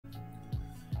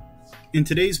In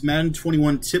today's Madden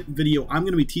 21 tip video, I'm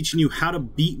going to be teaching you how to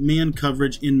beat man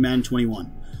coverage in Madden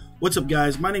 21. What's up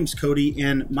guys, my name's Cody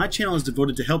and my channel is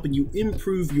devoted to helping you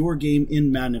improve your game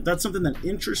in Madden. If that's something that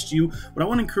interests you, what I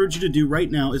want to encourage you to do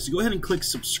right now is to go ahead and click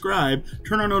subscribe,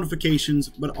 turn on notifications,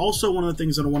 but also one of the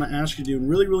things that I want to ask you to do, and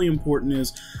really important,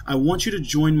 is I want you to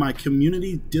join my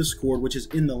community Discord, which is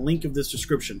in the link of this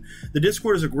description. The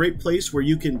Discord is a great place where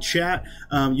you can chat,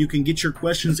 you can get your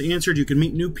questions answered, you can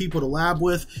meet new people to lab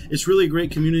with. It's really a great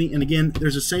community, and again,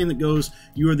 there's a saying that goes,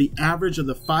 you are the average of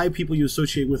the 5 people you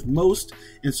associate with most,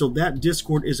 and so that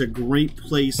Discord is a great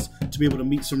place to be able to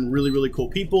meet some really cool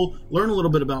people, learn a little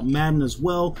bit about Madden as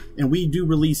well, and we do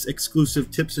release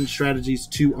exclusive tips and strategies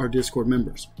to our Discord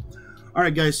members. All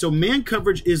right, guys, so man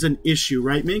coverage is an issue,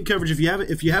 right? Man coverage, if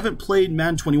you haven't played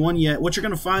Madden 21 yet, what you're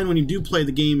going to find when you do play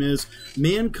the game is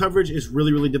man coverage is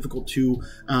really difficult to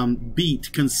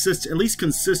beat, at least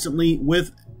consistently,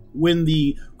 with when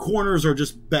the corners are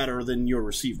just better than your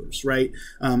receivers, right?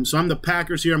 So I'm the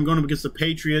Packers here. I'm going up against the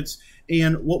Patriots.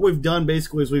 And what we've done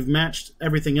basically is we've matched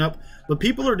everything up. But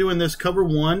people are doing this cover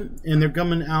one, and they're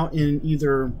coming out in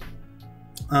either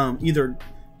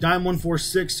dime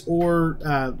 146 or,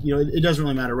 it doesn't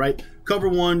really matter, right? Cover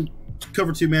one,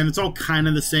 cover two, man, it's all kind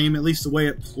of the same, at least the way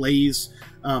it plays.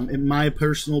 In my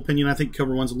personal opinion, I think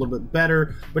cover one's a little bit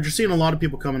better, but you're seeing a lot of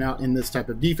people coming out in this type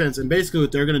of defense, and basically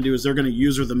what they're going to do is they're going to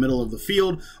user the middle of the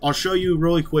field. I'll show you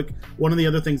really quick one of the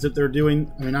other things that they're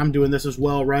doing. I mean, I'm doing this as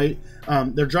well, right?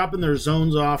 They're dropping their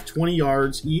zones off 20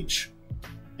 yards each,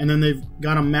 and then they've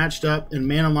got them matched up in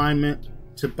man alignment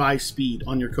to buy speed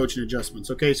on your coaching adjustments.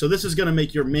 Okay, so this is going to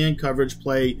make your man coverage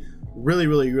play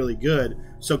really good.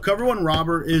 So cover one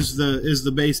robber is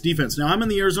the base defense. Now I'm in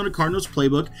the Arizona Cardinals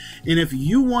playbook, and if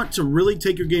you want to really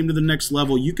take your game to the next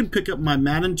level, you can pick up my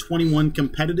Madden 21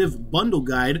 competitive bundle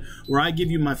guide, where I give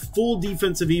you my full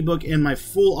defensive ebook and my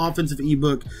full offensive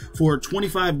ebook for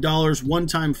 $25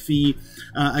 one-time fee.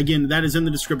 Again, that is in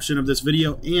the description of this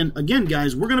video. And again,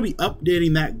 guys, we're going to be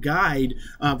updating that guide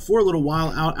for a little while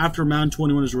out after Madden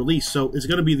 21 is released, so it's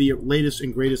going to be the latest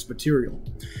and greatest material.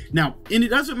 Now, and it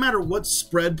doesn't matter what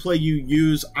spread play you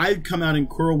use. I come out in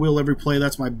curl wheel every play.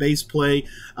 That's my base play.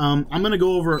 I'm going to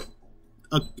go over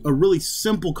a really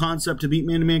simple concept to beat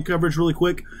man-to-man coverage really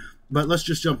quick, but let's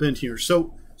just jump in here.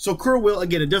 So curl wheel,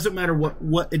 again, it doesn't matter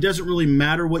it doesn't really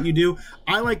matter what you do.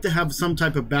 I like to have some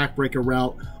type of backbreaker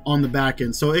route on the back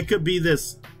end. So it could be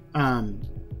this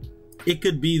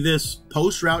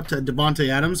post route to Davante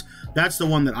Adams. That's the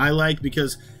one that I like,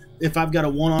 because if I've got a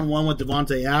one-on-one with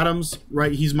Davante Adams,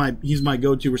 right, he's my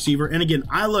go-to receiver. And again,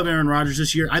 I love Aaron Rodgers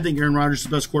this year. I think Aaron Rodgers is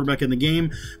the best quarterback in the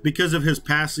game because of his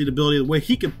pass lead ability, the way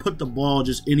he can put the ball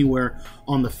just anywhere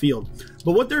on the field.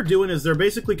 But what they're doing is they're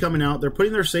basically coming out, they're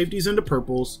putting their safeties into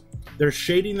purples, they're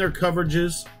shading their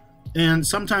coverages, and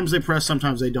sometimes they press,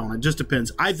 sometimes they don't. It just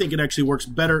depends. I think it actually works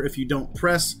better if you don't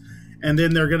press. And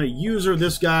then they're going to user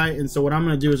this guy, and so what I'm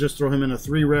going to do is just throw him in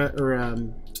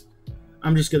a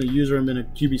I'm just going to use him in a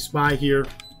QB spy here.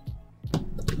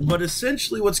 But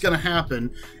essentially what's going to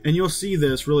happen, and you'll see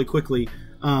this really quickly,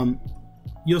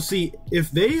 you'll see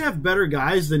if they have better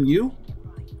guys than you,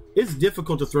 it's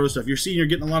difficult to throw stuff. You're seeing you're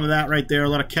getting a lot of that right there, a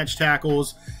lot of catch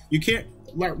tackles. You can't,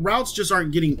 routes just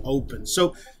aren't getting open.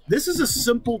 So this is a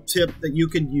simple tip that you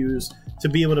can use to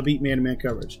be able to beat man-to-man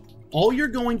coverage. All you're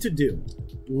going to do,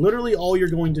 literally all you're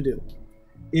going to do,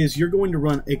 is you're going to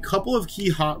run a couple of key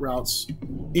hot routes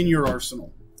in your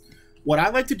arsenal. What I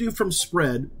like to do from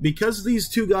spread, because these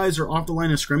two guys are off the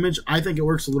line of scrimmage, I think it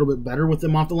works a little bit better with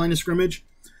them off the line of scrimmage.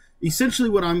 Essentially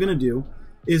what I'm going to do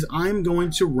is I'm going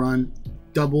to run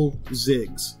double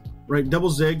zigs, right? Double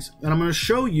zigs, and I'm going to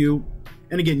show you,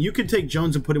 and again, you can take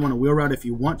Jones and put him on a wheel route if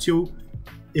you want to.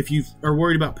 If you are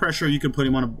worried about pressure, you can put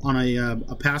him on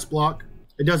a pass block.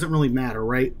 It doesn't really matter,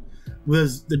 right?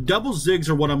 Because the double zigs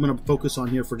are what I'm going to focus on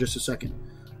here for just a second.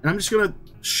 And I'm just going to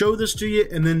show this to you,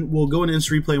 and then we'll go into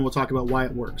instant replay and we'll talk about why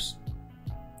it works.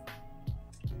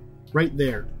 Right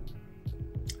there.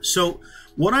 So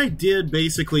what I did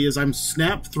basically is I'm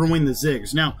snap throwing the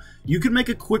zigs. Now, you can make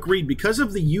a quick read because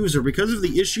of the user, because of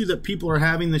the issue that people are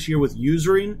having this year with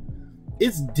usering.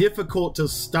 It's difficult to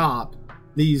stop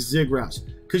these zig routes.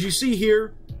 Because you see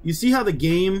here, you see how the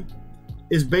game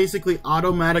is basically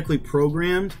automatically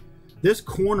programmed. This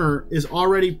corner is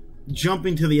already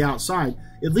jumping to the outside.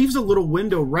 It leaves a little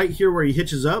window right here where he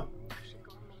hitches up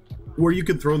where you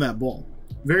can throw that ball.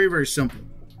 Very simple.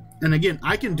 And again,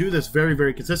 I can do this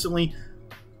very consistently.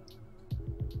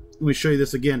 Let me show you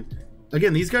this again.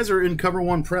 Again, these guys are in cover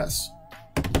one press.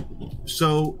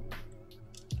 So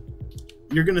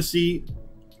you're going to see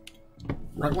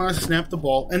right when I snap the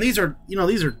ball, and these are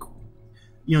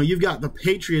you know, you've got the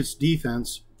Patriots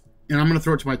defense, and I'm going to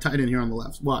throw it to my tight end here on the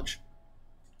left. Watch.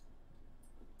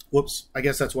 Whoops. I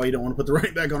guess that's why you don't want to put the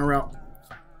running back on a route.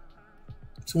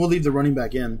 So we'll leave the running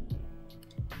back in.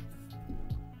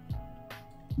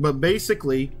 But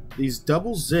basically, these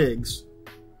double zigs,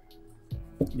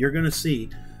 you're going to see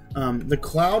the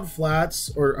cloud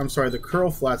flats, or I'm sorry, the curl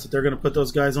flats that they're going to put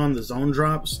those guys on, the zone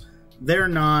drops, they're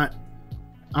not,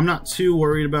 I'm not too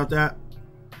worried about that.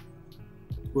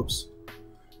 Whoops.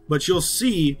 But you'll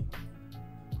see,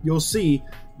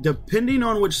 depending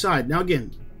on which side. Now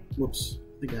again, whoops,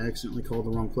 I think I accidentally called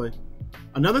the wrong play.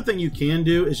 Another thing you can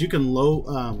do is you can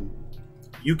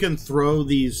throw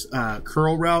these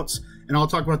curl routes, and I'll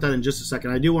talk about that in just a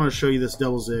second. I do want to show you this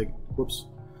double zig. Whoops.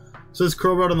 So this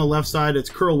curl route on the left side, it's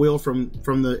curl wheel from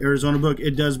the Arizona book.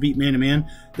 It does beat man-to-man.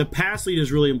 The pass lead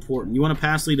is really important. You want to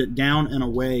pass lead it down and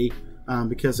away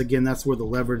because, again, that's where the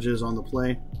leverage is on the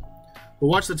play. But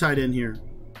watch the tight end here.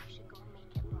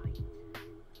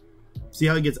 See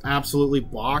how he gets absolutely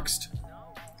boxed?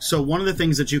 So one of the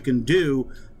things that you can do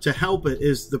to help it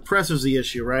is the press is the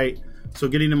issue, right? So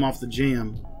getting him off the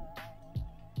jam.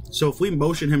 So if we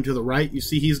motion him to the right, you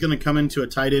see he's going to come into a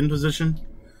tight end position.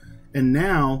 And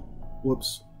now,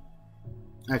 whoops,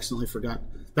 accidentally forgot.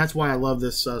 That's why I love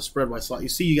this spread wide slot. You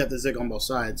see you got the zig on both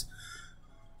sides.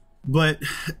 But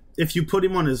if you put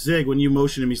him on a zig, when you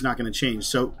motion him, he's not going to change.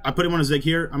 So I put him on a zig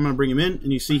here. I'm going to bring him in.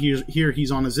 And you see here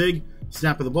he's on a zig.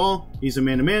 Snap of the ball. He's a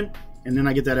man-to-man. And then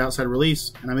I get that outside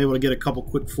release. And I'm able to get a couple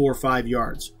quick 4 or 5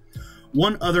 yards.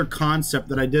 One other concept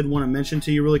that I did want to mention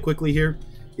to you really quickly here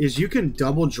is you can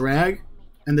double drag.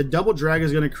 And the double drag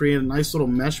is going to create a nice little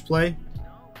mesh play.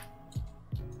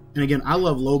 And again, I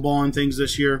love low balling things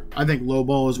this year. I think low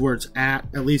ball is where it's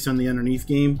at least on the underneath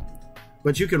game.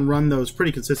 But you can run those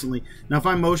pretty consistently. Now, if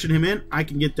I motion him in, I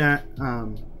can get that,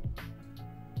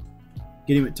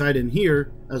 get him at tight end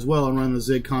here as well and run the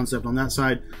zig concept on that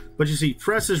side. But you see,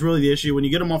 press is really the issue. When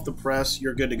you get him off the press,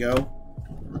 you're good to go.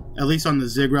 At least on the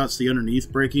zig routes, the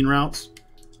underneath breaking routes.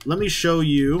 Let me show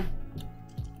you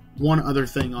one other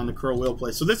thing on the curl wheel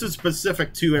play. So this is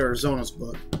specific to Arizona's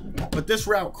book. But this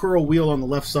route curl wheel on the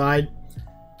left side,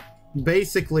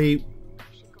 basically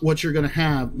what you're going to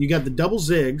have, you got the double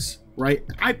zigs, right?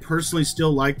 I personally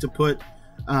still like to put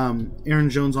Aaron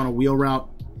Jones on a wheel route.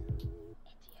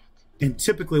 And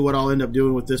typically what I'll end up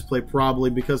doing with this play,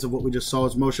 probably because of what we just saw,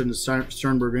 is motion to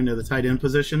Sternberger into the tight end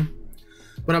position.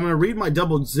 But I'm going to read my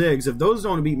double zigs. If those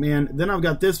don't beat man, then I've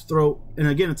got this throw. And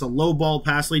again, it's a low ball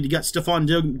pass lead. You got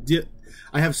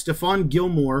I have Stephon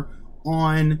Gilmore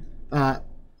on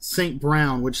St.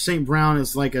 Brown, which St. Brown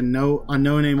is like a no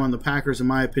name on the Packers, in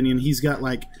my opinion. He's got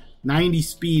like 90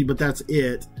 speed, but that's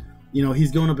it. You know,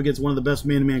 he's going up against one of the best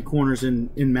man-to-man corners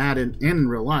in Madden and in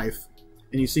real life.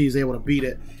 And you see he's able to beat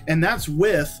it. And that's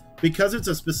because it's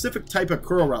a specific type of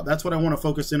curl route. That's what I want to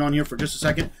focus in on here for just a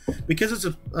second. Because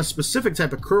it's a specific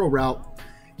type of curl route,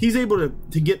 he's able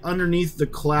to get underneath the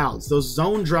clouds. Those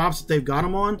zone drops that they've got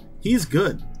him on, he's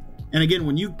good. And again,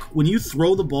 when you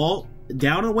throw the ball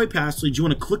down and away pass lead, you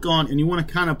want to click on and you want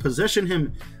to kind of position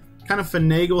him, kind of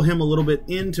finagle him a little bit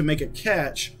in to make a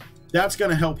catch. That's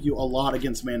going to help you a lot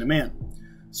against man-to-man.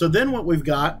 So then what we've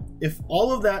got, if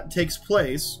all of that takes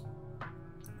place,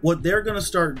 what they're going to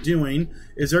start doing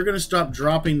is they're going to start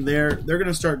dropping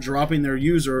their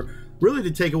user really to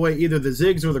take away either the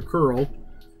zigs or the curl.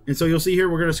 And so you'll see here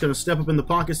we're just going to step up in the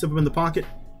pocket,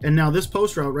 and now this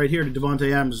post route right here to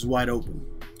Davante Adams is wide open.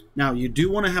 Now you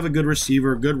do want to have a good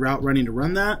receiver, a good route running to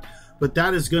run that, but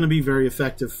that is going to be very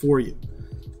effective for you.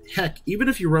 Heck, even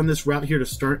if you run this route here to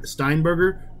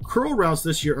Steinberger, curl routes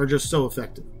this year are just so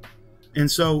effective. And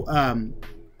so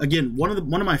again, one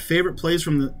of my favorite plays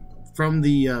from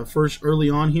the first early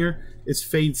on here is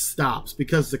fade stops,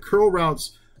 because the curl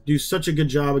routes do such a good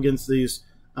job against these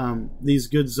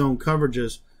good zone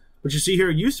coverages. But you see here,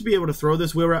 you used to be able to throw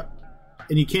this wheel route,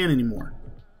 and you can't anymore.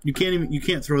 You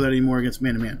can't throw that anymore against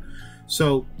man-to-man.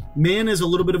 So man is a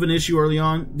little bit of an issue early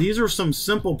on. These are some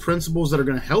simple principles that are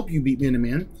going to help you beat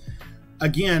man-to-man.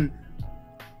 Again,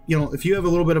 you know, if you have a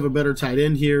little bit of a better tight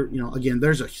end here, you know, again,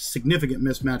 there's a significant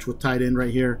mismatch with tight end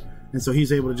right here, and so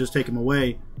he's able to just take him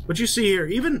away. But you see here,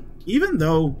 even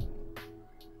though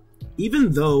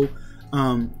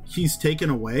he's taken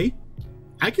away,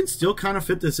 I can still kind of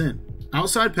fit this in.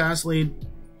 Outside pass lead,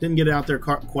 didn't get out there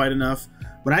quite enough,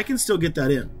 but I can still get that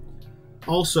in.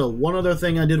 Also, one other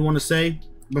thing I did want to say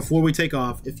before we take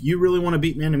off, if you really want to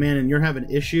beat man-to-man and you're having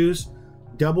issues,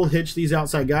 double hitch these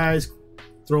outside guys,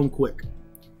 throw them quick.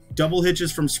 Double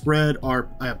hitches from spread are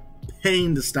a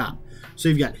pain to stop. So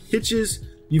you've got hitches,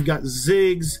 you've got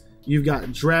zigs, You've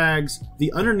got drags.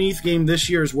 The underneath game this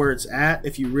year is where it's at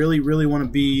if you really, really want to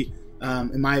be,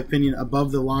 in my opinion,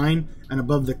 above the line and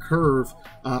above the curve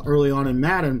early on in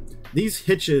Madden. These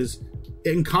hitches,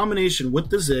 in combination with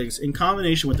the zigs, in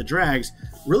combination with the drags,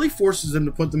 really forces them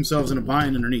to put themselves in a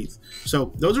bind underneath.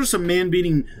 So those are some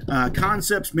man-beating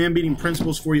concepts, man-beating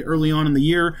principles for you early on in the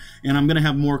year, and I'm going to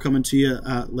have more coming to you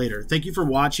later. Thank you for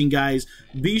watching, guys.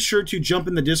 Be sure to jump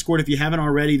in the Discord if you haven't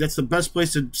already. That's the best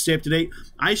place to stay up to date.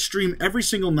 I stream every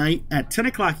single night at 10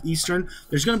 o'clock Eastern.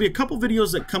 There's going to be a couple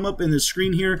videos that come up in the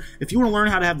screen here. If you want to learn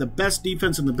how to have the best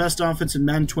defense and the best offense in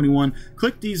Madden 21,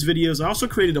 click these videos. I also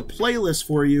created a playlist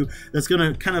for you that's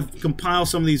going to kind of compile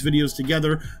some of these videos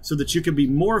together so that you can be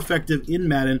more effective in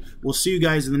Madden. We'll see you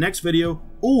guys in the next video,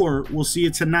 or we'll see you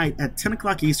tonight at 10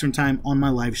 o'clock Eastern time on my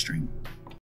live stream.